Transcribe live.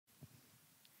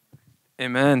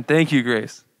Amen. Thank you,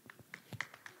 Grace.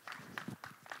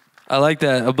 I like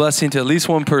that. A blessing to at least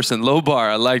one person. Low bar.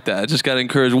 I like that. I just got to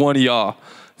encourage one of y'all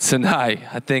tonight.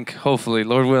 I think, hopefully,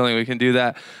 Lord willing, we can do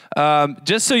that.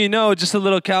 Just so you know, just a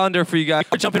little calendar for you guys.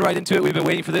 We're jumping right into it. We've been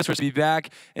waiting for this. We're to be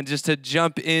back and just to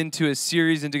jump into a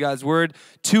series into God's Word.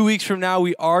 2 weeks from now,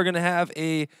 we are going to have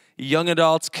a young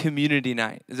adults community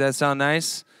night. Does that sound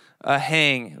nice? A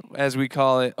hang, as we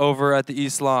call it, over at the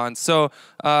East Lawn. So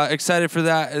excited for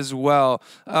that as well.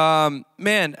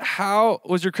 Man, how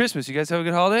was your Christmas? You guys have a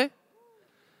good holiday?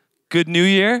 Good New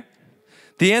Year?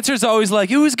 The answer is always like,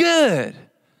 it was good,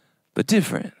 but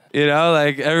different. You know,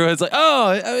 like everyone's like, oh,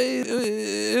 I mean,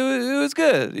 it was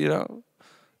good, you know.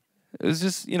 It was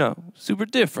just, you know, super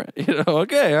different. You know,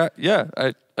 okay, yeah,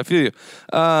 I feel you.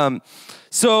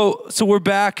 So we're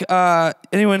back.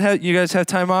 You guys have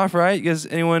time off, right? You guys,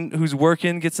 anyone who's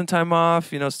working get some time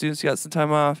off? You know, students got some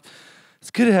time off. It's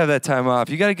good to have that time off.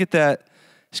 You got to get that.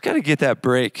 Just got to get that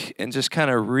break and just kind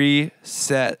of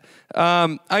reset.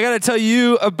 I got to tell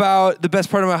you about the best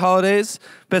part of my holidays,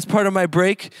 best part of my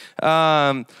break.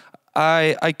 I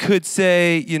could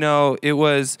say, you know, it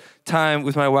was time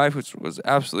with my wife, which was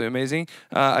absolutely amazing.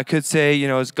 I could say, you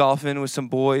know, it was golfing with some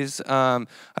boys. I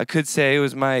could say it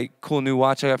was my cool new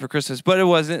watch I got for Christmas, but it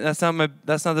wasn't. That's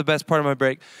not the best part of my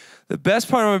break. The best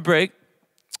part of my break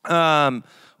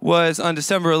was on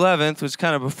December 11th, which was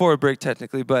kind of before a break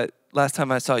technically, but last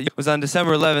time I saw you was on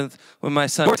December 11th when my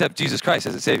son accepted Jesus Christ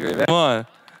as a Savior. Come on.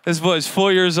 This boy's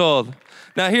 4 years old.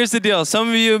 Now, here's the deal. Some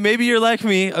of you, maybe you're like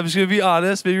me. I'm just going to be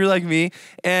honest. Maybe you're like me.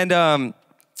 And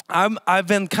I've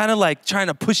been kind of like trying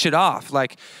to push it off.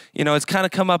 Like, you know, it's kind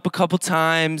of come up a couple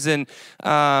times, and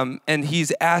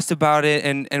he's asked about it,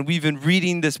 and we've been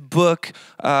reading this book,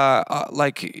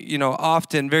 like, you know,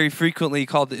 often, very frequently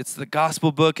called, it's the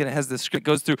gospel book, and it has this script,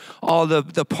 goes through all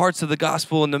the parts of the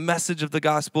gospel and the message of the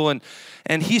gospel,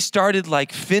 and he started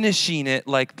like finishing it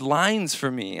like lines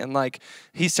for me, and like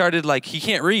he started like, he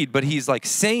can't read, but he's like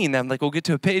saying them, like we'll get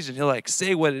to a page and he'll like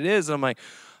say what it is, and I'm like,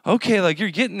 okay, like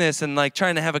you're getting this, and like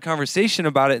trying to have a conversation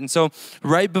about it. And so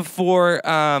right before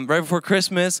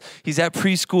Christmas, he's at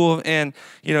preschool, and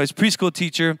you know his preschool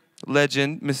teacher,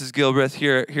 legend, Mrs. Gilbreth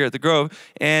here at the Grove,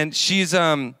 and she's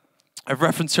I've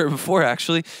referenced her before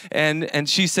actually, and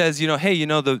she says, you know, hey, you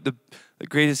know the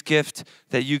greatest gift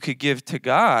that you could give to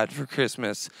God for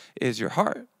Christmas is your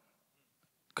heart.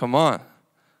 Come on.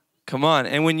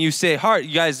 And when you say heart,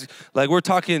 you guys, like we're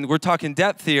talking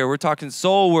depth here. We're talking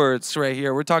soul words right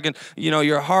here. We're talking, you know,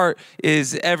 your heart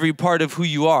is every part of who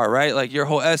you are, right? Like your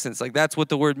whole essence. Like that's what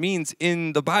the word means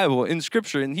in the Bible, in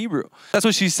Scripture, in Hebrew. That's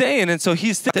what she's saying. And so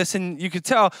he's this, and you could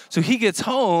tell. So he gets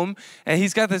home, and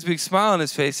he's got this big smile on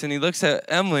his face, and he looks at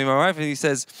Emily, my wife, and he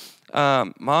says,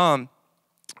 Mom,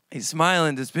 he's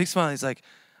smiling, this big smile. He's like,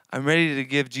 I'm ready to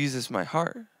give Jesus my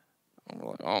heart. I'm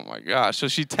like, oh my gosh. So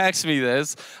she texts me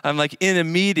this. I'm like in a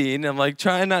meeting. I'm like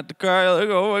trying not to cry. Like,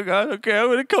 oh my God, okay, I'm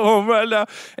gonna come home right now.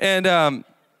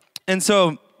 And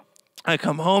so I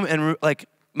come home, and like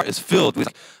it's filled with,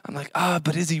 I'm like,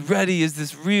 but is he ready? Is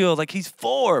this real? Like he's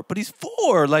 4, but he's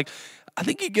 4. Like I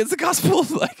think he gets the gospel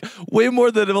like way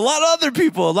more than a lot of other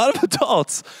people, a lot of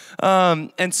adults.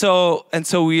 And so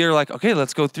we are like, okay,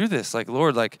 let's go through this. Like,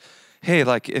 Lord, like, hey,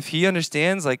 like if he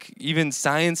understands, like even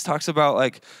science talks about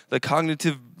like the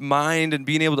cognitive mind and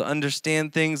being able to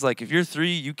understand things. Like if you're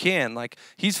 3, you can. Like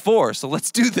he's 4, so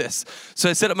let's do this. So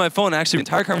I set up my phone, actually, the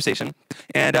entire conversation,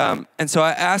 and so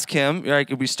I asked him.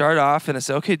 Like we start off, and I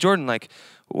said, okay, Jordan, like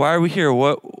why are we here?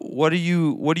 What are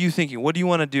you thinking? What do you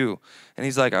want to do? And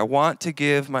he's like, I want to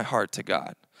give my heart to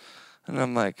God. And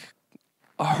I'm like,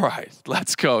 all right,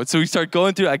 let's go. So we start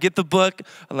going through. I get the book.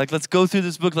 I'm like, let's go through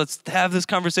this book. Let's have this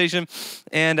conversation.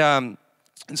 And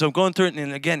so I'm going through it.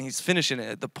 And again, he's finishing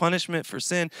it. The punishment for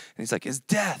sin. And he's like, is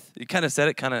death. He kind of said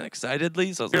it kind of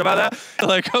excitedly. So I was like, about that. I'm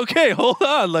like, okay, hold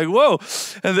on. Like, whoa.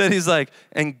 And then he's like,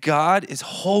 and God is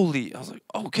holy. I was like,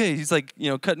 okay. He's like,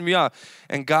 you know, cutting me off.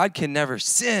 And God can never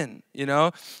sin, you know.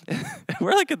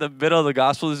 We're like in the middle of the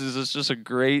gospel. This is just a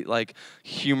great like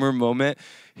humor moment.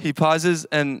 He pauses,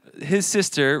 and his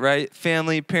sister, right,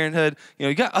 family, parenthood, you know,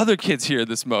 you got other kids here at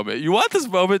this moment. You want this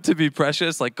moment to be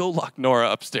precious, like go lock Nora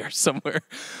upstairs somewhere.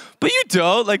 But you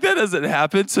don't, like that doesn't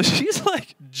happen. So she's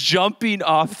like jumping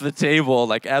off the table,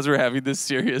 like as we're having this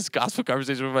serious gospel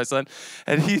conversation with my son.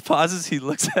 And he pauses, he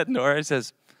looks at Nora and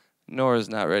says, Nora's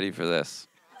not ready for this.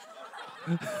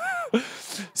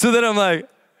 So then I'm like,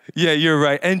 yeah, you're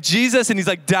right. And Jesus, and he's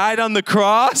like died on the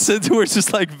cross, and we're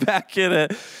just like back in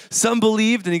it. Some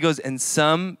believed, and he goes, and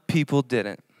some people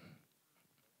didn't.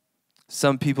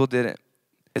 Some people didn't.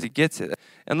 as he gets it.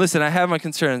 And listen, I have my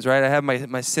concerns, right? I have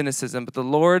my cynicism, but the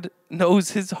Lord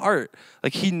knows his heart.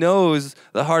 Like he knows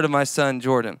the heart of my son,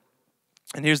 Jordan.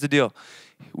 And here's the deal.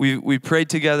 We prayed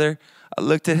together. I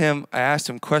looked at him. I asked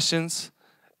him questions.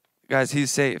 Guys,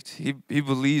 he's saved. He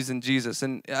believes in Jesus.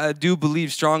 And I do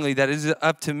believe strongly that it is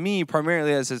up to me,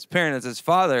 primarily as his parent, as his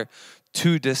father,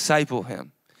 to disciple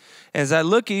him. As I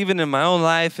look even in my own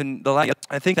life and the life,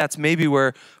 I think that's maybe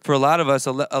where, for a lot of us,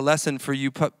 a lesson for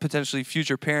you potentially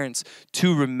future parents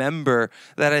to remember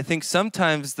that I think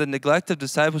sometimes the neglect of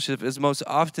discipleship is most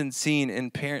often seen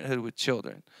in parenthood with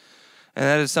children. And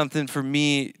that is something for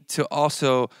me to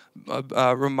also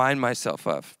remind myself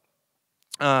of.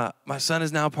 My son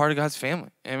is now part of God's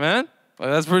family. Amen?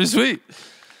 Well, that's pretty sweet.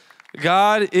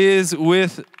 God is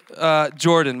with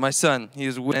Jordan, my son.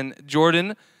 And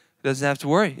Jordan doesn't have to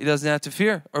worry. He doesn't have to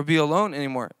fear or be alone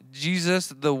anymore. Jesus,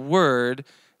 the Word,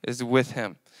 is with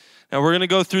him. Now, we're going to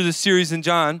go through this series in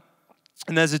John.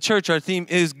 And as a church, our theme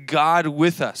is God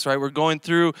with us, right? We're going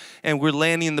through and we're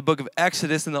landing in the book of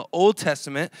Exodus in the Old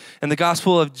Testament. And the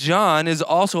Gospel of John is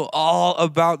also all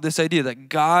about this idea that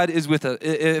God is with us.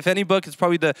 If any book, it's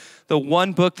probably the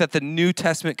one book that the New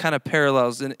Testament kind of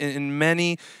parallels in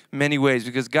many, many ways,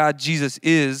 because God, Jesus,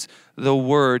 is the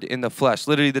Word in the flesh.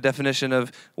 Literally, the definition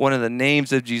of one of the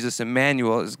names of Jesus,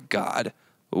 Emmanuel, is God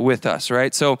with us,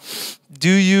 right? So do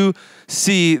you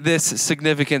see this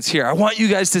significance here? I want you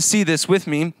guys to see this with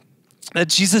me, that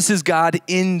Jesus is God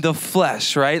in the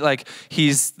flesh, right? Like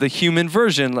he's the human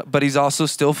version, but he's also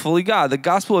still fully God. The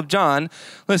Gospel of John,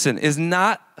 listen, is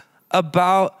not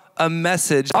about a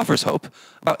message that offers hope,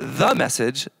 about the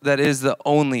message that is the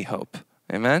only hope.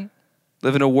 Amen?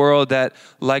 Live in a world that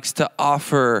likes to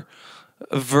offer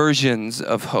versions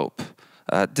of hope,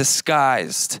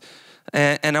 disguised.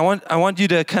 And I want you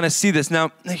to kind of see this.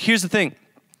 Now, here's the thing.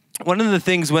 One of the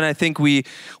things when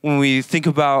we think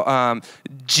about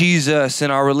Jesus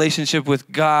and our relationship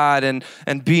with God and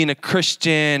being a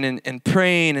Christian and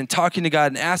praying and talking to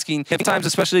God and asking, times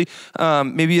especially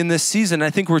maybe in this season, I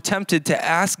think we're tempted to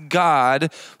ask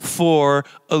God for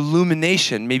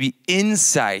illumination, maybe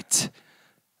insight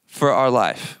for our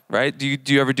life, right? Do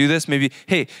you ever do this? Maybe,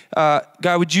 hey, God,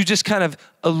 would you just kind of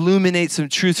illuminate some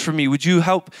truth for me? Would you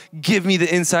help give me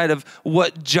the insight of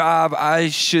what job I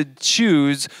should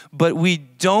choose? But we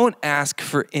don't ask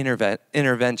for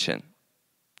intervention.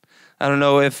 I don't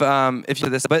know if you do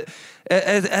this, but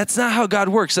that's not how God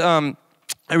works.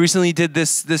 I recently did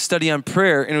this study on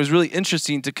prayer, and it was really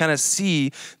interesting to kind of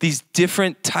see these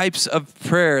different types of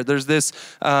prayer. There's this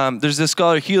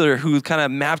scholar healer who kind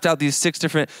of mapped out these 6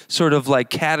 different sort of like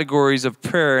categories of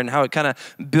prayer and how it kind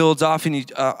of builds off in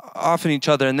each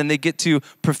other. And then they get to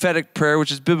prophetic prayer,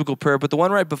 which is biblical prayer. But the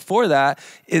one right before that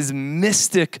is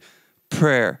mystic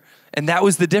prayer. And that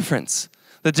was the difference.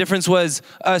 The difference was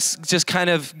us just kind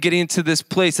of getting into this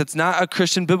place. It's not a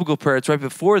Christian biblical prayer. It's right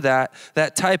before that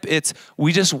type. It's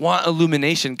we just want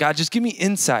illumination. God, just give me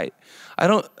insight. I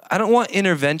don't want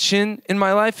intervention in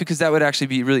my life because that would actually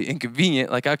be really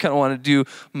inconvenient. Like I kind of want to do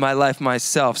my life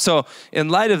myself. So in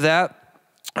light of that,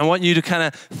 I want you to kind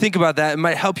of think about that. It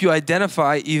might help you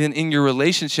identify even in your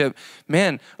relationship,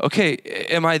 man, okay,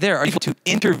 am I there? Are you able to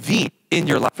intervene in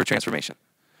your life for transformation?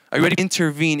 Are you ready to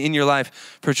intervene in your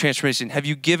life for transformation? Have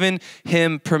you given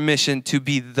him permission to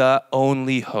be the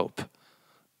only hope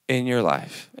in your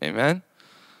life? Amen?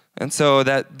 And so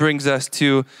that brings us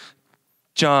to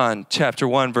John chapter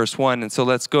 1, verse 1. And so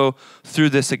let's go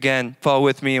through this again. Follow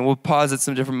with me, and we'll pause at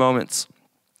some different moments.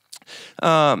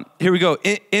 Here we go.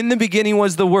 In the beginning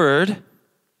was the Word.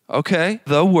 Okay,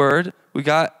 the Word. We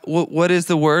got, what is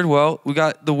the Word? Well, we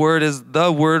got the Word is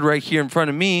the Word right here in front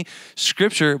of me,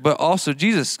 Scripture, but also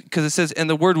Jesus, because it says, and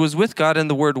the Word was with God, and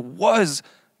the Word was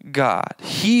God.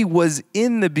 He was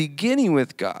in the beginning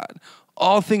with God.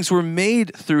 All things were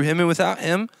made through him, and without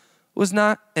him was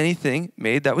not anything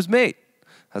made that was made.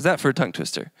 How's that for a tongue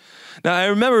twister? Now, I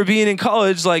remember being in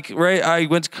college, I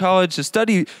went to college to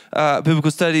study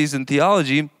biblical studies and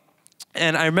theology,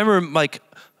 and I remember,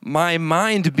 my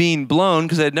mind being blown,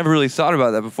 because I had never really thought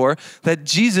about that before, that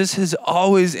Jesus has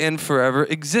always and forever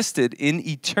existed in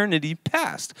eternity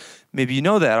past. Maybe you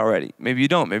know that already. Maybe you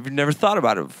don't. Maybe you've never thought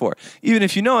about it before. Even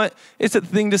if you know it, it's a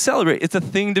thing to celebrate. It's a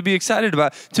thing to be excited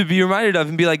about, to be reminded of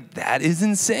and be like, that is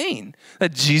insane.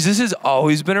 That Jesus has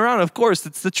always been around. Of course,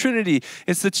 it's the Trinity.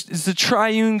 It's the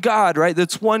triune God, right?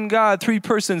 That's one God, 3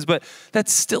 persons, but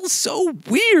that's still so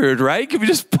weird, right? Can we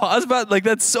just pause about it?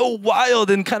 That's so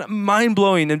wild and kind of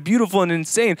mind-blowing and beautiful and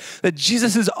insane that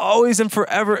Jesus has always and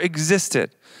forever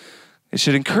existed. It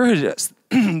should encourage us.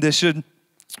 This should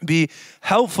be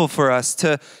helpful for us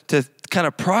to kind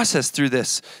of process through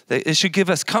this. It should give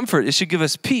us comfort. It should give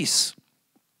us peace.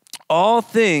 All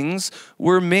things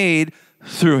were made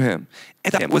through him.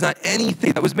 And there was not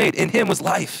anything that was made. In him was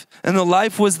life. And the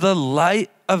life was the light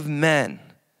of men.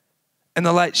 And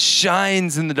the light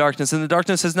shines in the darkness. And the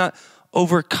darkness has not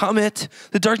overcome it.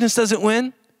 The darkness doesn't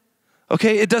win.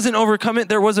 Okay, it doesn't overcome it.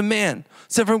 There was a man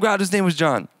sent from God. His name was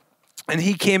John. And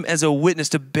he came as a witness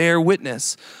to bear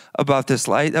witness about this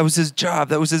light. That was his job.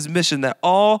 That was his mission, that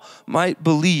all might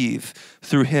believe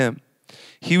through him.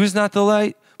 He was not the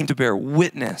light, he came to bear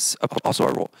witness of also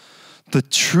our role. The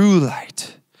true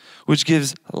light, which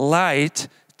gives light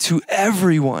to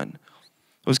everyone,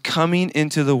 was coming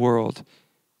into the world.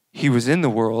 He was in the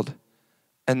world,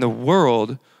 and the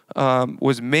world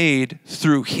was made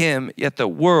through him, yet the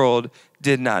world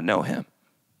did not know him.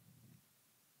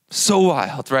 So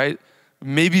wild, right?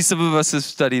 Maybe some of us have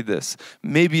studied this.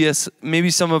 Maybe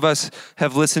some of us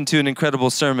have listened to an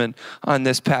incredible sermon on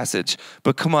this passage.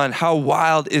 But come on, how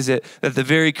wild is it that the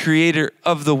very creator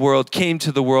of the world came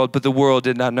to the world, but the world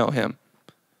did not know him?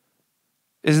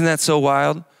 Isn't that so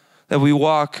wild? That we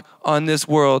walk on this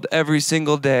world every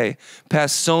single day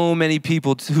past so many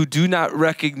people who do not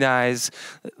recognize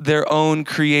their own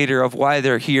creator of why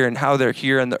they're here and how they're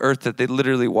here on the earth that they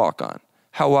literally walk on.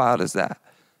 How wild is that?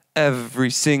 Every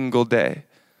single day.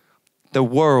 The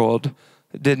world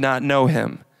did not know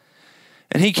him.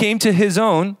 And he came to his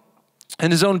own,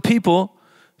 and his own people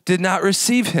did not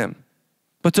receive him.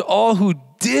 But to all who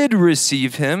did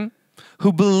receive him,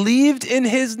 who believed in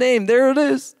his name, there it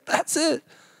is. That's it.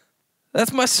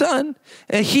 That's my son.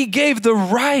 And he gave the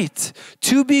right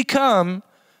to become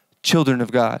children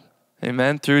of God.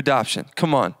 Amen. Through adoption.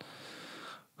 Come on.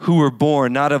 Who were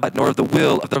born not of nor of the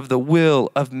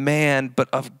will of man, but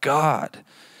of God.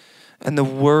 And the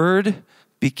word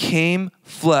became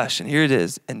flesh, and here it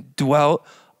is, and dwelt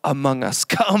among us.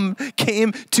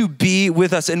 Came to be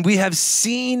with us, and we have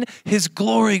seen his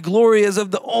glory. Glory as of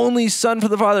the only Son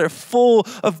from the Father, full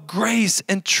of grace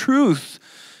and truth.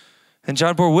 And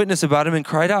John bore witness about him and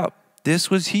cried out,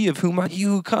 "This was he of whom he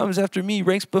who comes after me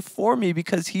ranks before me,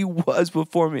 because he was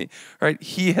before me." Right?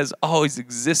 He has always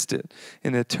existed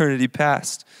in eternity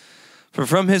past. For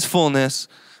from his fullness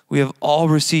we have all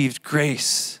received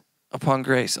grace upon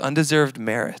grace, undeserved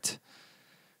merit.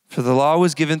 For the law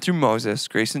was given through Moses,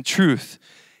 grace and truth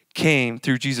came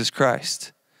through Jesus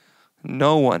Christ.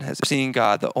 No one has seen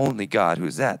God, the only God who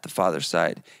is at the Father's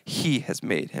side. He has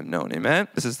made him known. Amen?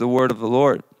 This is the word of the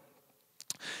Lord.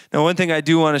 Now, one thing I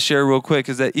do want to share real quick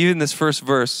is that even this first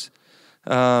verse,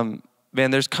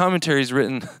 there's commentaries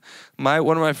written.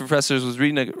 One of my professors was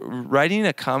writing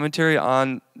a commentary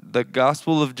on the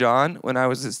Gospel of John when I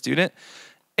was a student,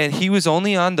 and he was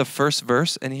only on the first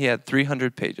verse, and he had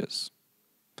 300 pages.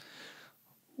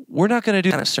 We're not going to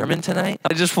do a sermon tonight.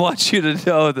 I just want you to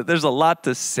know that there's a lot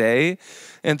to say,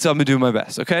 and so I'm going to do my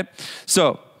best, okay?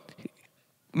 So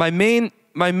my main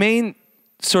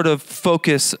sort of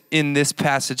focus in this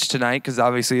passage tonight, because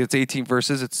obviously it's 18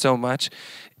 verses, it's so much,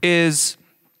 is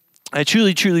I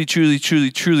truly, truly, truly,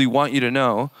 truly, truly want you to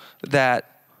know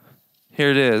that, here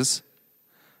it is,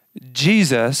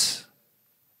 Jesus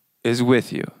is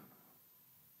with you.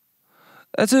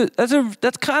 That's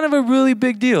kind of a really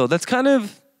big deal. That's kind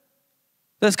of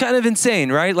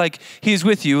insane, right? Like, he's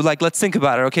with you. Like, let's think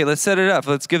about it. Okay, let's set it up.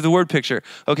 Let's give the word picture.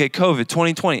 Okay, COVID,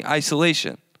 2020,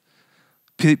 isolation.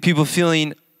 People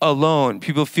feeling alone.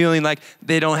 People feeling like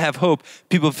they don't have hope.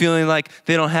 People feeling like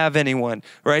they don't have anyone,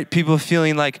 right? People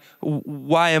feeling like,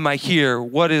 why am I here?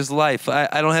 What is life?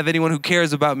 I don't have anyone who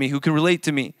cares about me, who can relate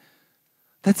to me.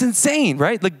 That's insane,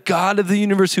 right? The God of the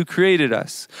universe who created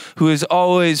us, who has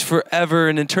always, forever,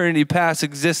 in eternity past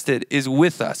existed, is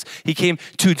with us. He came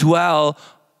to dwell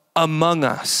among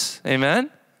us.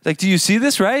 Amen? Like, do you see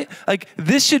this, right? Like,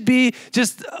 this should be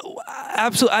just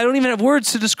absolutely, I don't even have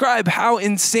words to describe how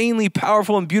insanely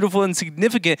powerful and beautiful and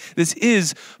significant this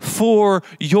is for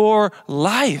your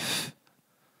life.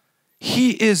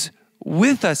 He is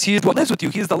with us. He is what lives with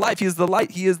you. He is the life. He is the light.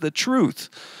 He is the truth.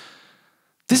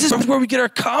 This is where we get our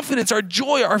confidence, our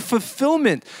joy, our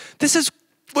fulfillment. This is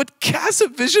what casts a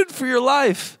vision for your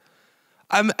life.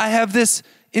 I have this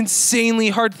insanely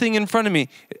hard thing in front of me.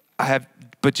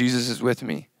 But Jesus is with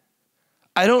me.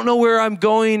 I don't know where I'm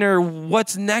going or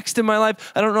what's next in my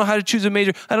life. I don't know how to choose a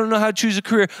major. I don't know how to choose a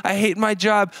career. I hate my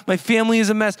job. My family is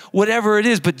a mess. Whatever it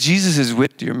is, but Jesus is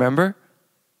with. Do you remember?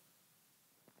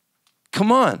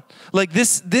 Come on. Like,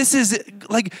 this is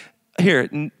like, here,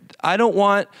 I don't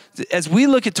want, as we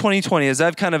look at 2020, as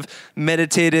I've kind of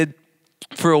meditated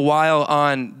for a while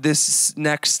on this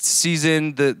next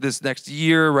season, this next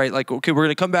year, right? Like, okay, we're going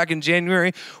to come back in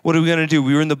January. What are we going to do?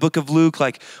 We were in the book of Luke.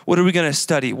 Like, what are we going to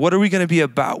study? What are we going to be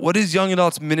about? What is young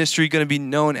adults ministry going to be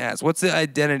known as? What's the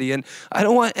identity? And I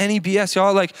don't want any BS,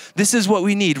 y'all. Like, this is what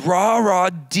we need. Raw,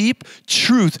 deep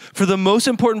truth for the most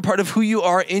important part of who you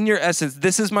are in your essence.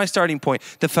 This is my starting point,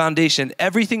 the foundation.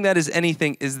 Everything that is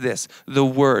anything is this, the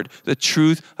word, the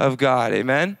truth of God.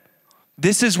 Amen?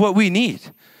 This is what we need.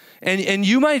 And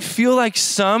you might feel like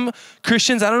some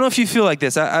Christians, I don't know if you feel like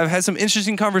this. I've had some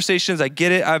interesting conversations. I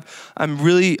get it. I'm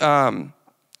really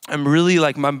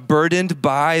like, I'm burdened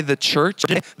by the church,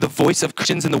 the voice of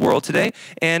Christians in the world today.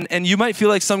 And you might feel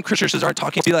like some Christians are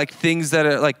talking to you like things that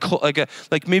are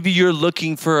like maybe you're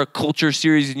looking for a culture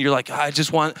series and you're like, I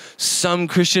just want some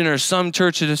Christian or some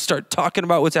church to just start talking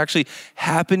about what's actually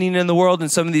happening in the world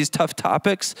and some of these tough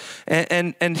topics.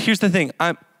 And here's the thing.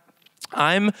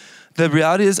 The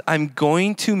reality is I'm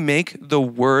going to make the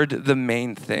word the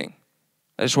main thing.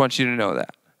 I just want you to know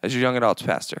that as your young adults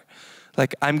pastor.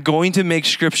 Like, I'm going to make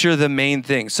scripture the main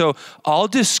thing. So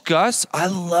I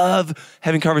love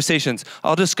having conversations.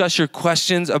 I'll discuss your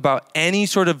questions about any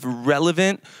sort of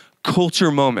relevant culture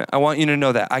moment. I want you to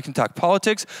know that. I can talk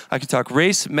politics. I can talk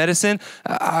race, medicine.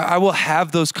 I will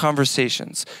have those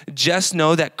conversations. Just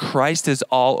know that Christ is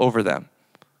all over them.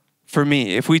 For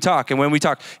me, if we talk, and when we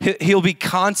talk, he'll be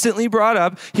constantly brought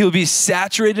up. He'll be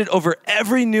saturated over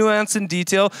every nuance and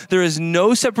detail. There is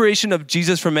no separation of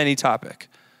Jesus from any topic.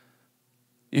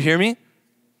 You hear me?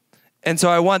 And so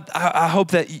I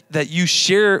hope that you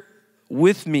share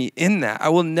with me in that. I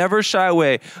will never shy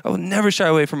away. I will never shy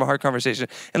away from a hard conversation.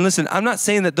 And listen, I'm not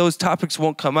saying that those topics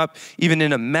won't come up even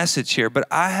in a message here, but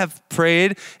I have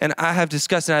prayed and I have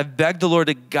discussed and I've begged the Lord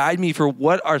to guide me for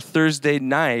what our Thursday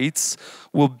nights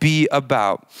will be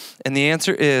about. And the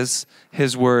answer is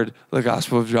his word, the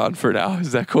Gospel of John for now.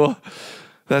 Is that cool?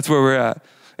 That's where we're at.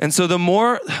 And so the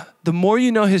more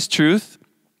you know his truth,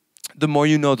 the more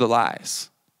you know the lies.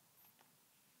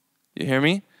 You hear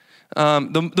me?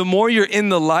 The more you're in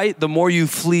the light, the more you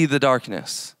flee the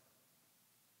darkness.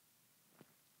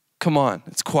 Come on,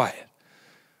 it's quiet.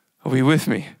 Are we with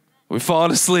me? Are we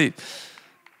falling asleep?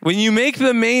 When you make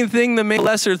the main thing, the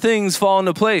lesser things fall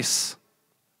into place.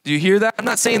 Do you hear that? I'm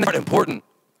not saying they're not important.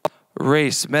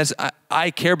 Race,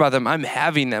 I care about them. I'm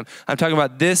having them. I'm talking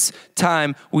about this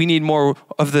time we need more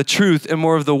of the truth and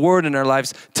more of the word in our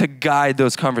lives to guide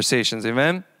those conversations.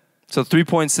 Amen? So 3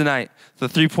 points tonight. The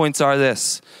 3 points are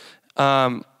this.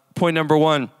 Point number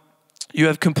 1, you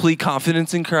have complete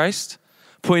confidence in Christ.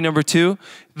 Point number 2,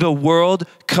 the world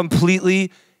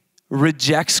completely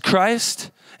rejects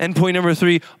Christ. And point number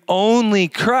 3, only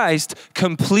Christ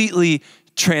completely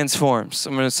transforms.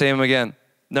 I'm going to say them again.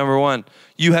 Number 1,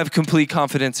 you have complete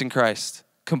confidence in Christ.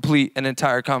 Complete and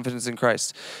entire confidence in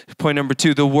Christ. Point number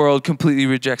 2, the world completely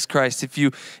rejects Christ. If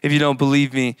you don't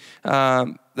believe me,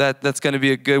 that's going to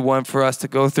be a good one for us to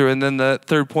go through. And then the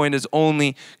third point is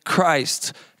only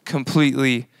Christ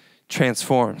completely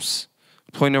transforms.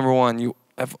 Point number 1, you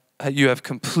have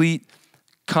complete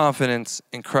confidence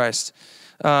in Christ.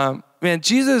 Man,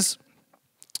 Jesus,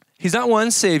 he's not one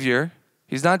Savior.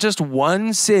 He's not just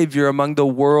one Savior among the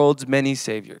world's many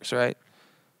Saviors, right?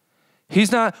 He's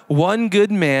not one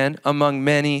good man among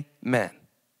many men.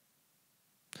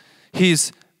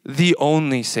 He's the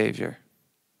only Savior.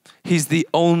 He's the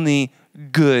only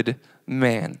good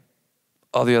man.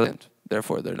 All the other,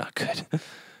 therefore, they're not good.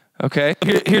 Okay?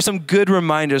 Here's some good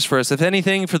reminders for us. If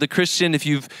anything, for the Christian, if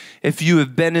you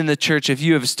have been in the church, if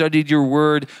you have studied your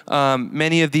word,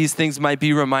 many of these things might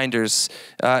be reminders.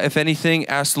 If anything,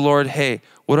 ask the Lord, hey,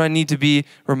 what do I need to be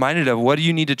reminded of? What do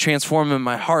you need to transform in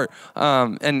my heart?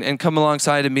 And come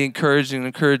alongside and be encouraged and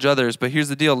encourage others. But here's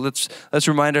the deal. Let's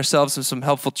remind ourselves of some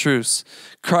helpful truths.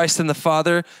 Christ and the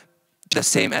Father, the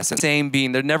same essence, same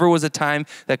being. There never was a time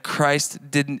that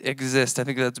Christ didn't exist. I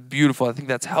think that's beautiful. I think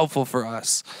that's helpful for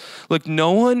us. Look,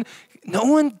 no one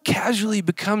casually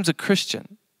becomes a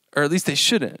Christian, or at least they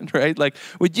shouldn't, right? Like,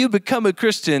 when you become a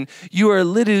Christian, you are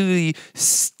literally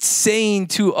saying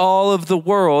to all of the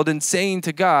world and saying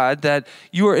to God that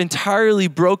you are entirely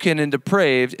broken and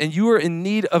depraved, and you are in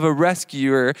need of a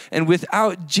rescuer, and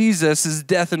without Jesus'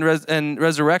 death and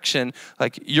resurrection,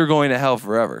 like, you're going to hell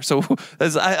forever. So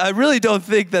I really don't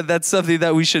think that that's something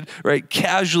that we should, right,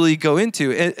 casually go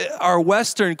into. Our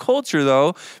Western culture,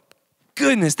 though,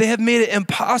 goodness, they have made it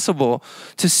impossible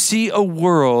to see a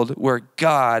world where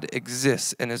God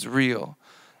exists and is real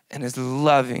and is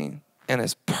loving and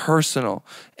is personal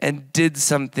and did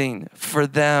something for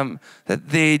them that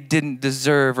they didn't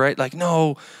deserve, right? Like,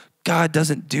 no, God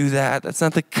doesn't do that. That's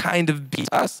not the kind of beast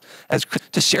us as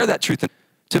to share that truth,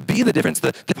 to be the difference,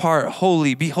 the part,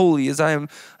 holy, be holy as I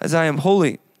am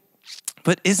holy.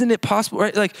 But isn't it possible,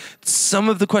 right? Like some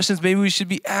of the questions maybe we should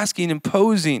be asking and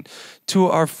posing to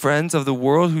our friends of the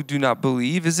world who do not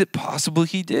believe. Is it possible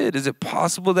he did? Is it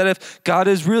possible that if God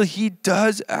is real, he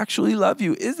does actually love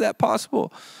you? Is that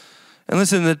possible? And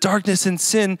listen, the darkness and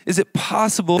sin, is it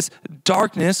possible this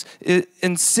darkness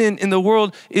and sin in the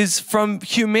world is from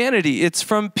humanity? It's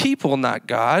from people, not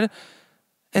God.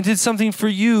 And did something for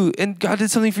you, and God did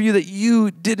something for you that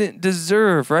you didn't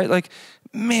deserve, right? Like,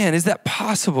 man, is that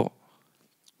possible?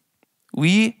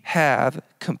 We have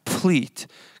complete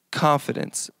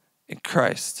confidence in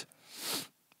Christ,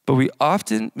 but we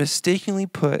often mistakenly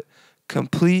put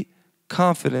complete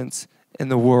confidence in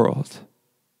the world,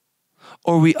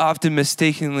 or we often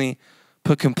mistakenly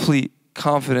put complete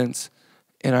confidence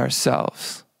in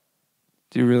ourselves.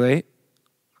 Do you relate?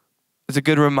 It's a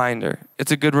good reminder.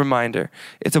 It's a good reminder.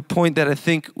 It's a point that I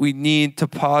think we need to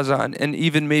pause on and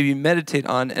even maybe meditate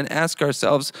on and ask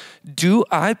ourselves, do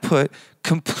I put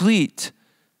complete,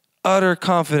 utter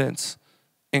confidence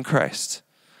in Christ?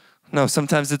 No,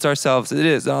 sometimes it's ourselves. It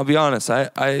is. I'll be honest.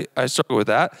 I struggle with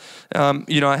that.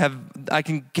 I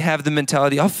can have the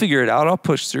mentality, I'll figure it out. I'll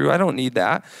push through. I don't need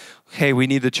that. Hey, we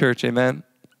need the church. Amen.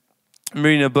 I'm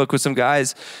reading a book with some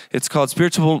guys. It's called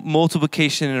Spiritual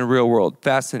Multiplication in a Real World.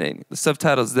 Fascinating. The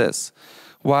subtitle is this: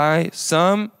 Why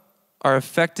Some Are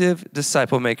Effective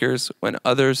Disciple Makers When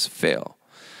Others Fail.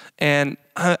 And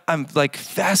I'm like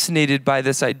fascinated by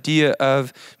this idea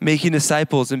of making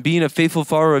disciples and being a faithful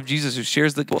follower of Jesus who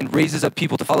shares the gospel and raises up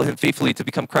people to follow him faithfully, to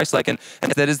become Christ-like. And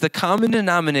that is the common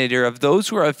denominator of those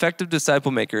who are effective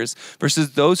disciple makers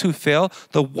versus those who fail.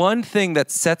 The one thing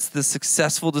that sets the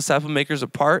successful disciple makers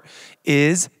apart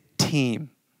is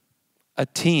team. A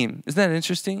team. Isn't that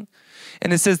interesting?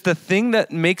 And it says the thing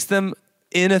that makes them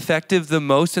ineffective the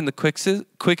most and the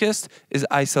quickest is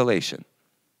isolation.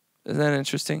 Isn't that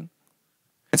interesting?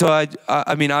 And so,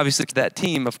 I mean, obviously that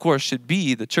team, of course, should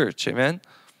be the church, amen?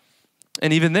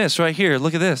 And even this right here,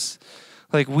 look at this.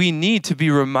 Like, we need to be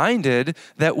reminded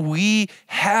that we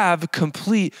have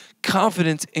complete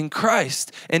confidence in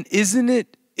Christ. And isn't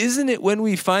it when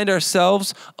we find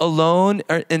ourselves alone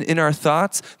in our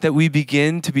thoughts that we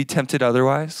begin to be tempted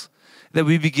otherwise? That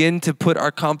we begin to put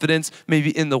our confidence maybe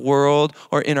in the world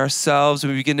or in ourselves,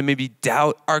 and we begin to maybe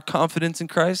doubt our confidence in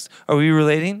Christ? Are we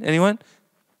relating? Anyone?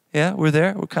 Yeah, we're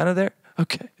there? We're kind of there?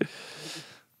 Okay.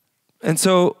 And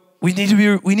so we need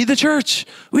the church.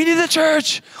 We need the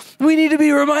church. We need to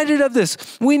be reminded of this.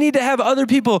 We need to have other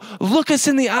people look us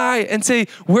in the eye and say,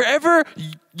 wherever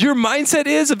your mindset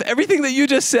is of everything that you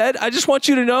just said, I just want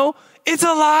you to know it's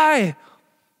a lie.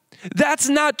 That's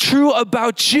not true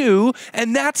about you,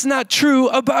 and that's not true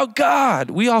about God.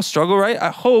 We all struggle, right?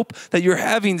 I hope that you're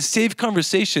having safe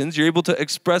conversations. You're able to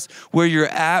express where you're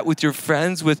at with your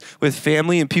friends, with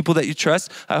family and people that you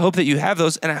trust. I hope that you have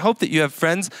those, and I hope that you have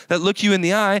friends that look you in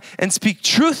the eye and speak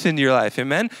truth into your life,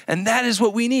 amen? And that is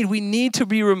what we need. We need to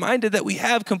be reminded that we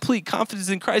have complete confidence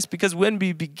in Christ, because when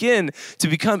we begin to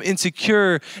become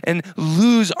insecure and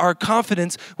lose our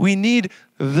confidence, we need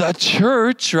the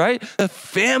church, right? The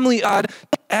family God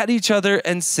at each other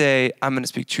and say, I'm going to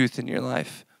speak truth in your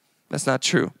life. That's not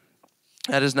true.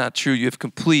 That is not true. You have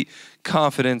complete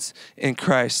confidence in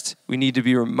Christ. We need to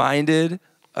be reminded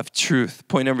of truth.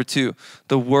 Point number 2,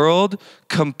 the world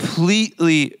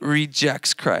completely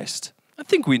rejects Christ. I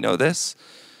think we know this.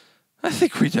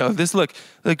 Look,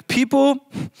 like people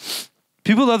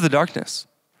love the darkness.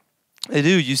 They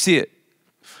do. You see it,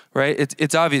 right?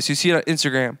 It's obvious. You see it on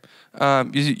Instagram.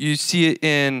 You see it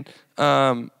in,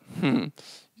 you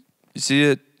see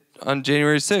it on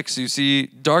January 6th. You see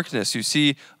darkness. You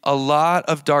see a lot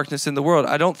of darkness in the world.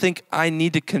 I don't think I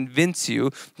need to convince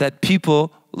you that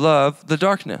people love the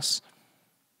darkness.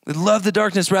 They love the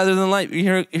darkness rather than light.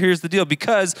 Here's the deal.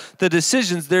 Because the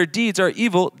decisions, their deeds are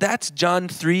evil. That's John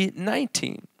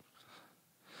 3:19.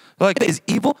 Like, is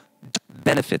evil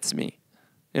benefits me.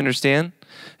 You understand?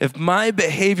 If my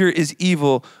behavior is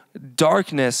evil,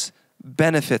 darkness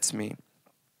benefits me.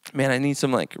 Man, I need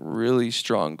some like really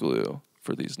strong glue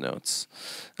for these notes.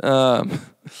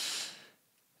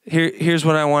 Here's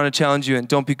what I want to challenge you in.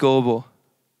 Don't be gullible.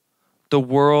 The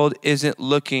world isn't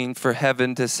looking for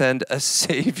heaven to send a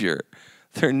savior.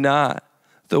 They're not.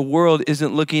 The world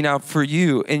isn't looking out for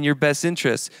you in your best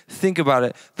interest. Think about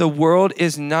it. The world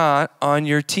is not on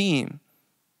your team.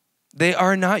 They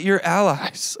are not your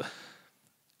allies.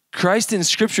 Christ in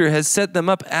Scripture has set them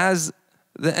up as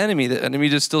the enemy. The enemy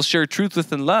to still share truth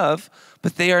with and love,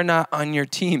 but they are not on your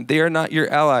team. They are not your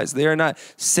allies. They are not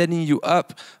setting you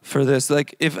up for this.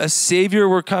 Like, if a savior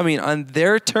were coming on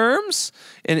their terms,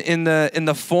 in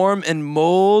the form and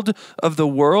mold of the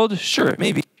world? Sure,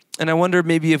 maybe. And I wonder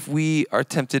maybe if we are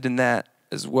tempted in that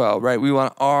as well, right? We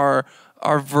want our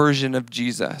version of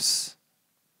Jesus.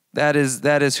 That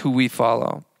is who we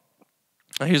follow.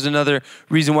 Here's another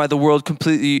reason why the world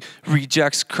completely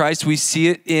rejects Christ. We see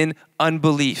it in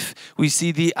unbelief. We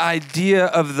see the idea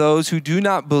of those who do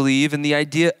not believe and the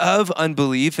idea of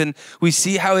unbelief, and we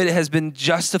see how it has been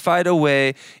justified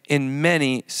away in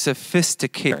many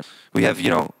sophisticated. We have,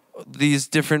 these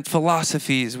different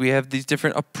philosophies. We have these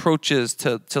different approaches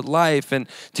to life and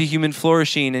to human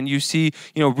flourishing. And you see,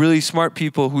 really smart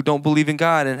people who don't believe in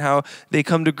God and how they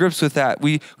come to grips with that.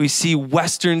 We see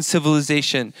Western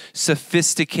civilization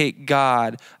sophisticate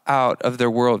God out of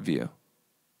their worldview.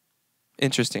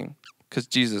 Interesting, because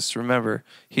Jesus, remember,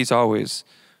 he's always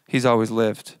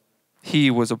lived. He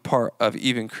was a part of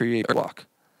even creating walk.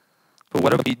 But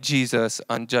what about Jesus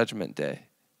on Judgment Day?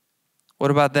 What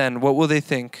about then? What will they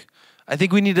think? I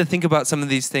think we need to think about some of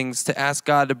these things to ask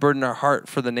God to burden our heart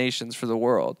for the nations, for the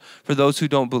world, for those who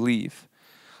don't believe.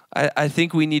 I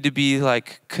think we need to be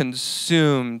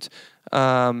consumed.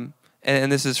 And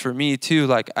this is for me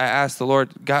too. I ask the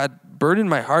Lord, God, burden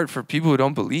my heart for people who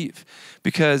don't believe.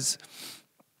 Because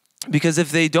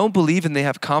if they don't believe and they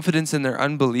have confidence in their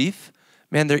unbelief,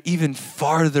 man, they're even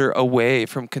farther away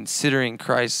from considering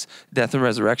Christ's death and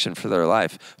resurrection for their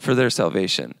life, for their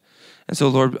salvation. And so,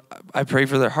 Lord, I pray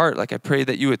for their heart. I pray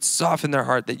that you would soften their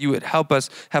heart, that you would help us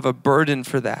have a burden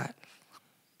for that.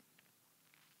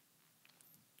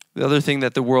 The other thing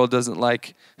that the world doesn't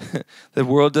like, the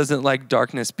world doesn't like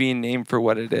darkness being named for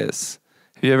what it is.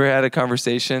 Have you ever had a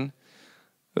conversation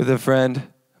with a friend?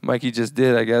 Mikey just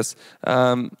did, I guess.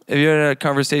 Have you ever had a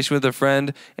conversation with a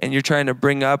friend and you're trying to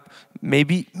bring up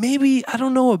maybe, I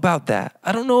don't know about that.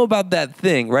 I don't know about that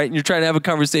thing, right? And you're trying to have a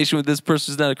conversation with this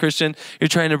person who's not a Christian. You're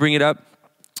trying to bring it up.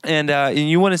 And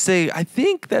you want to say, I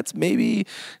think that's maybe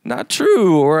not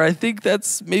true, or I think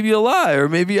that's maybe a lie, or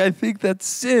maybe I think that's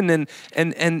sin.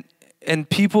 And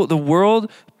people, the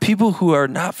world, people who are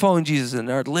not following Jesus and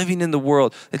are living in the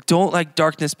world that don't like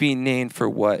darkness being named for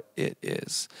what it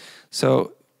is.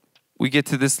 So we get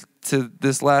to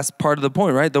this last part of the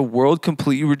point, right? The world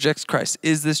completely rejects Christ.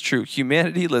 Is this true?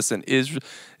 Humanity, listen, is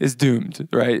doomed,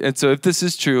 right? And so if this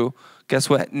is true, guess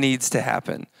what needs to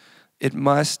happen? It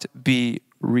must be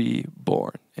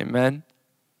reborn. Amen?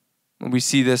 And we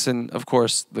see this in, of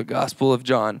course, the Gospel of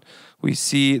John. We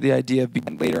see the idea of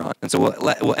being later on. And so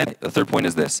we'll end. The third point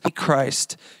is this.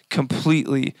 Christ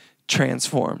completely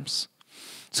transforms.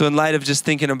 So in light of just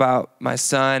thinking about my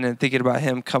son and thinking about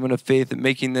him coming to faith and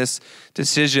making this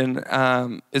decision,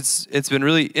 it's been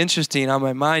really interesting on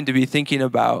my mind to be thinking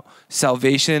about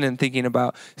salvation and thinking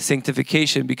about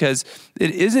sanctification, because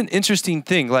it is an interesting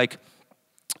thing.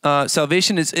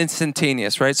 Salvation is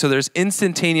instantaneous, right? So there's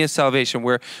instantaneous salvation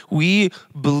where we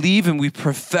believe and we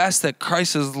profess that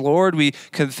Christ is Lord. We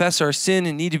confess our sin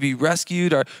and need to be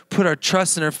rescued, or put our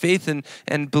trust and our faith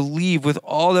and believe with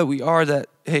all that we are that,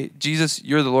 hey, Jesus,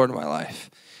 you're the Lord of my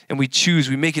life. And we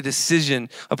make a decision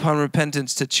upon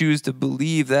repentance to choose to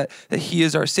believe that he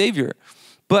is our Savior.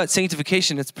 But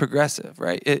sanctification, it's progressive,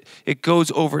 right? It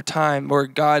goes over time, where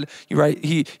God, right,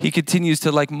 he continues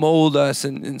to mold us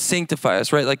and sanctify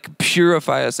us, right?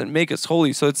 Purify us and make us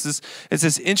holy. So it's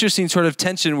this interesting sort of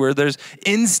tension where there's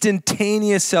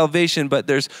instantaneous salvation, but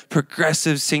there's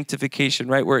progressive sanctification,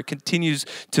 right? Where it continues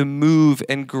to move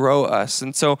and grow us.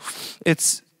 And so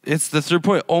it's the third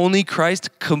point. Only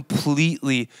Christ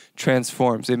completely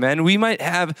transforms. Amen. We might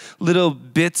have little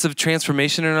bits of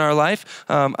transformation in our life.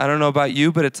 I don't know about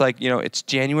you, but it's it's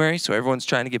January, so everyone's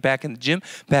trying to get back in the gym,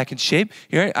 back in shape.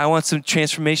 Right? I want some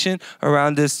transformation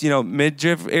around this,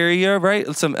 midriff area,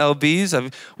 right? Some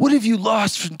LBs. What have you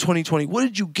lost from 2020? What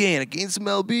did you gain? I gained some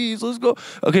LBs. Let's go.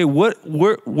 Okay, where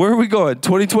are we going?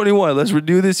 2021. Let's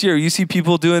renew this year. You see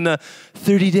people doing the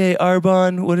 30-day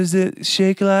Arbonne. What is it?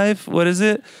 Shake Life. What is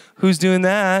it? Who's doing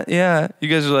that? Yeah. You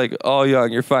guys are all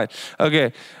young. You're fine.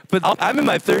 Okay. But I'm in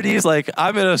my 30s.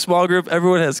 I'm in a small group.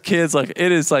 Everyone has kids.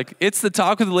 It's the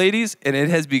talk with the ladies, and it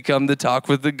has become the talk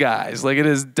with the guys. It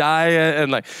is diet,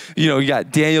 and you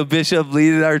got Daniel Bishop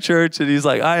leading our church, and he's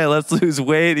all right, let's lose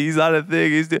weight. He's on a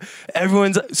thing.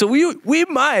 So we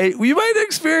might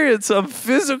experience some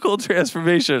physical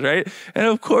transformation, right? And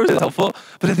of course it's helpful.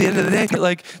 But at the end of the day,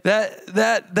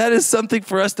 that is something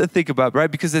for us to think about, right?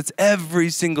 Because it's every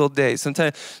single day.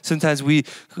 Sometimes we'll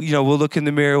look in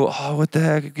the mirror. Oh, what the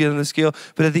heck? Get on the scale.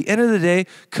 But at the end of the day,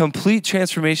 complete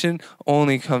transformation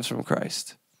only comes from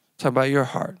Christ. talking about your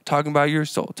heart, talking about your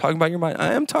soul, talking about your mind.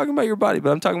 I am talking about your body,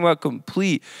 but I'm talking about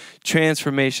complete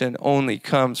transformation only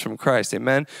comes from Christ.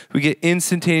 Amen? We get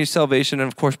instantaneous salvation and,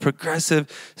 of course,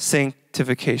 progressive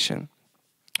sanctification.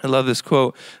 I love this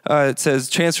quote. It says,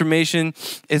 transformation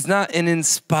is not an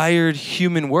inspired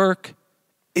human work.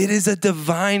 It is a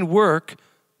divine work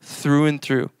through and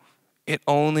through. It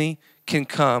only can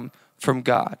come from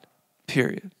God,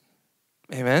 period.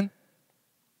 Amen?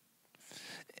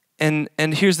 And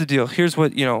here's the deal. Here's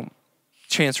what,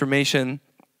 transformation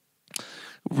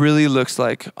really looks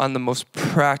like on the most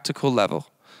practical level.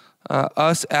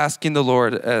 Us asking the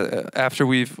Lord, after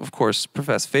we've, of course,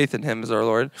 professed faith in him as our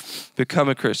Lord, become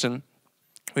a Christian,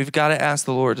 we've got to ask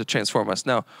the Lord to transform us.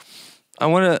 Now, I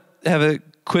want to have a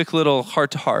quick little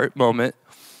heart-to-heart moment.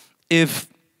 If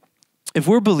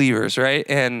we're believers, right,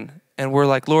 and we're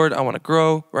like, Lord, I want to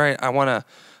grow, right? I want to,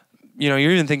 you're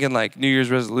even thinking like New Year's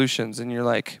resolutions, and you're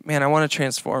like, man, I want to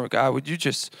transform. God, would you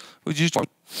just,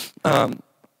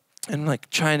 and like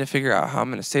trying to figure out how I'm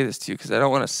going to say this to you because I don't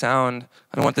want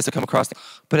this to come across.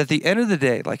 But at the end of the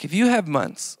day, like if you have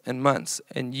months and months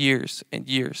and years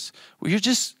where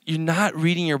you're not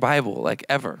reading your Bible like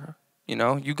ever,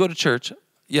 you go to church,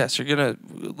 yes, you're going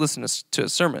to listen to a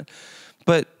sermon,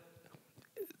 but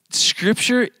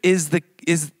Scripture is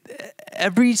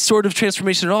every sort of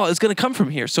transformation at all is going to come from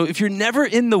here. So if you're never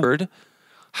in the Word,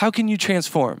 how can you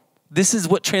transform? This is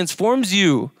what transforms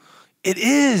you. It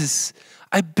is.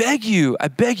 I beg you.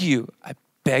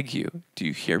 Do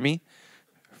you hear me?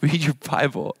 Read your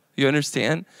Bible. You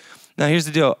understand? Now, here's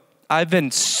the deal. I've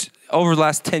been, over the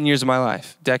last 10 years of my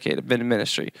life, decade, I've been in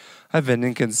ministry. I've been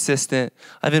inconsistent.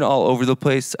 I've been all over the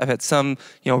place. I've had some,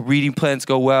 reading plans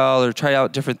go well or try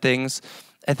out different things.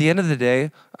 At the end of the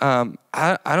day,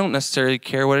 I don't necessarily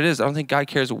care what it is. I don't think God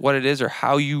cares what it is or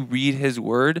how you read his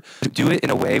word. Do it in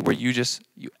a way where you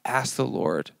ask the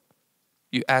Lord.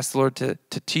 You ask the Lord to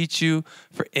teach you,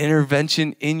 for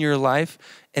intervention in your life.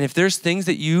 And if there's things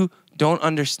that you don't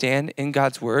understand in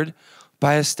God's word,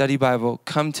 buy a study Bible,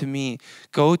 come to me,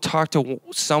 go talk to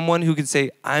someone who can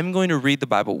say, I'm going to read the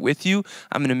Bible with you.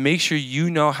 I'm going to make sure you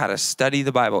know how to study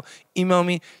the Bible. Email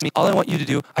me. All I want you to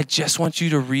do, I just want you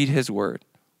to read his word.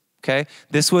 Okay?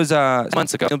 This was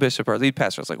months ago. Bishop, our lead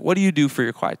pastor, was like, what do you do for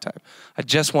your quiet time? I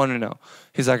just want to know.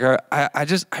 He's like,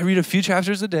 I read a few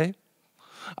chapters a day.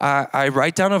 I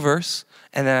write down a verse,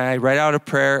 and then I write out a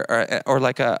prayer or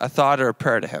like a thought or a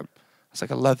prayer to him. I was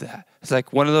like, I love that. It's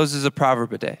like one of those is a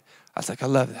proverb a day. I was like, I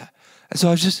love that. And so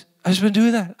I've just been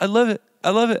doing that. I love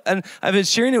it. And I've been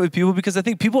sharing it with people because I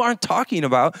think people aren't talking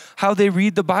about how they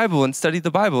read the Bible and study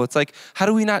the Bible. It's like, how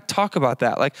do we not talk about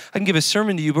that? Like, I can give a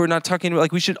sermon to you, but we're not talking about,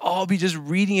 like, we should all be just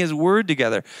reading his word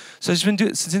together. So I've just been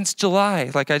doing it since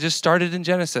July. Like, I just started in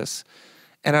Genesis.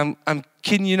 And I'm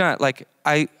kidding you not. Like,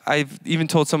 I've even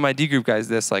told some of my D group guys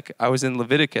this. Like, I was in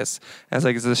Leviticus. And I was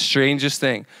like, it's the strangest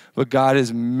thing. But God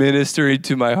is ministering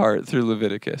to my heart through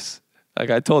Leviticus. Like,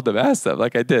 I told them, ask them,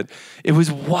 like I did. It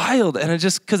was wild. And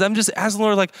because I'm just asking the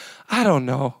Lord, like, I don't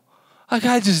know. Like,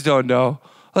 I just don't know.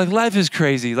 Like, life is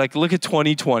crazy. Like, look at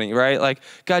 2020, right? Like,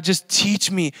 God, just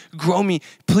teach me, grow me.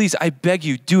 Please, I beg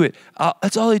you, do it.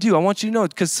 That's all I do. I want you to know,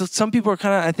 because some people are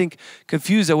kind of, I think,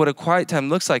 confused at what a quiet time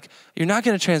looks like. You're not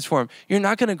going to transform. You're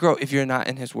not going to grow if you're not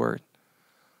in his word.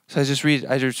 So I just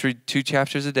read 2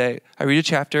 chapters a day. I read a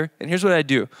chapter, and here's what I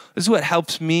do. This is what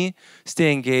helps me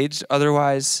stay engaged.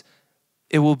 Otherwise,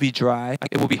 it will be dry.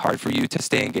 It will be hard for you to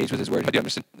stay engaged with his word. You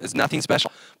understand? It's nothing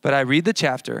special. But I read the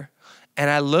chapter, and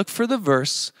I look for the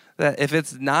verse that if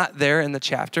it's not there in the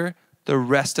chapter, the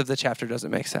rest of the chapter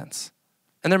doesn't make sense.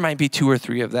 And there might be 2 or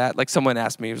 3 of that. Like, someone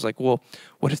asked me, he was like, well,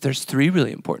 what if there's 3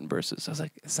 really important verses? I was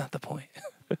like, it's not the point.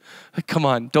 Like, come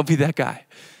on, don't be that guy.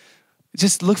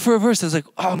 Just look for a verse that's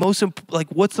like,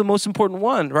 what's the most important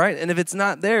one, right? And if it's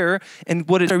not there, and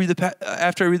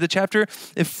after I read the chapter,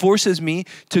 it forces me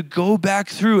to go back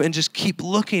through and just keep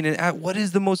looking at what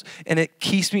is the most, and it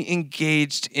keeps me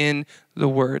engaged in the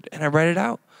word. And I write it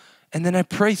out. And then I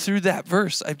pray through that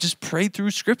verse. I just pray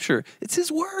through scripture. It's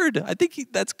his word. I think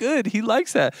that's good. He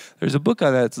likes that. There's a book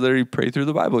on that. It's literally Pray Through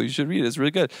the Bible. You should read it. It's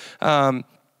really good. And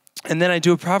then I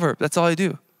do a proverb. That's all I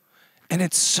do. And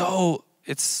it's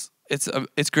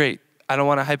great. I don't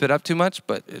want to hype it up too much,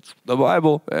 but it's the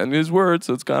Bible and his word,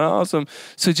 so it's kind of awesome.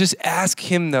 So just ask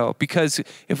him, though, because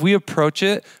if we approach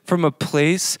it from a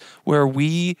place where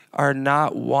we are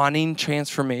not wanting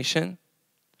transformation,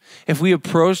 if we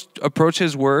approach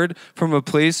his word from a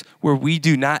place where we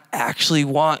do not actually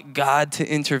want God to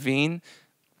intervene,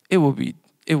 it will be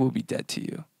dead to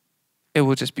you. It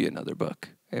will just be another book.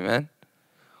 Amen?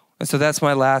 And so that's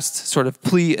my last sort of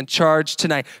plea and charge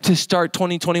tonight to start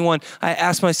 2021. I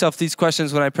ask myself these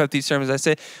questions when I prep these sermons. I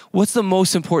say, what's the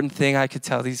most important thing I could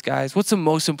tell these guys? What's the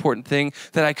most important thing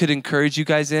that I could encourage you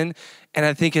guys in? And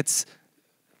I think it's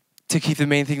to keep the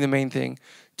main thing,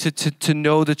 to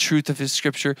know the truth of his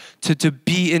scripture, to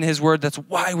be in his word. That's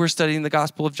why we're studying the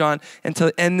Gospel of John. And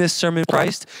to end this sermon,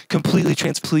 Christ, completely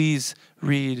please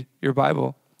read your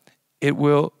Bible. It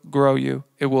will grow you.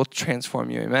 It will transform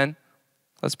you. Amen?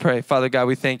 Let's pray. Father God,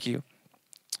 we thank you.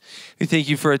 We thank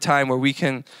you for a time where we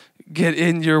can get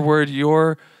in your word,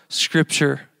 your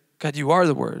scripture. God, you are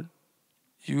the word.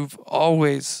 You've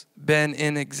always been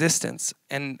in existence.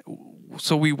 And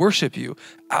so we worship you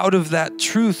out of that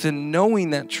truth and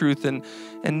knowing that truth and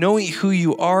knowing who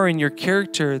you are and your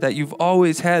character, that you've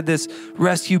always had this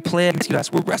rescue plan.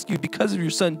 We're rescued because of your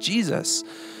son, Jesus.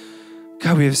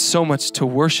 God, we have so much to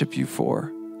worship you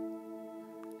for.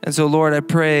 And so, Lord, I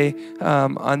pray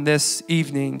on this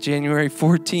evening, January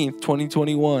 14th,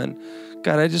 2021,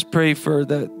 God, I just pray for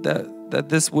that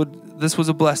this was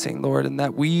a blessing, Lord, and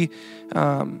that we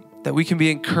can be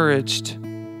encouraged,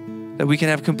 that we can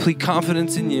have complete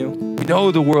confidence in you. We know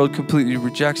the world completely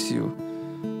rejects you,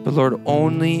 but Lord,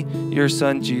 only your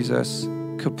son, Jesus,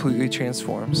 completely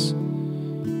transforms.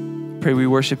 Pray we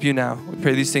worship you now. We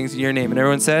pray these things in your name. And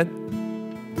everyone said,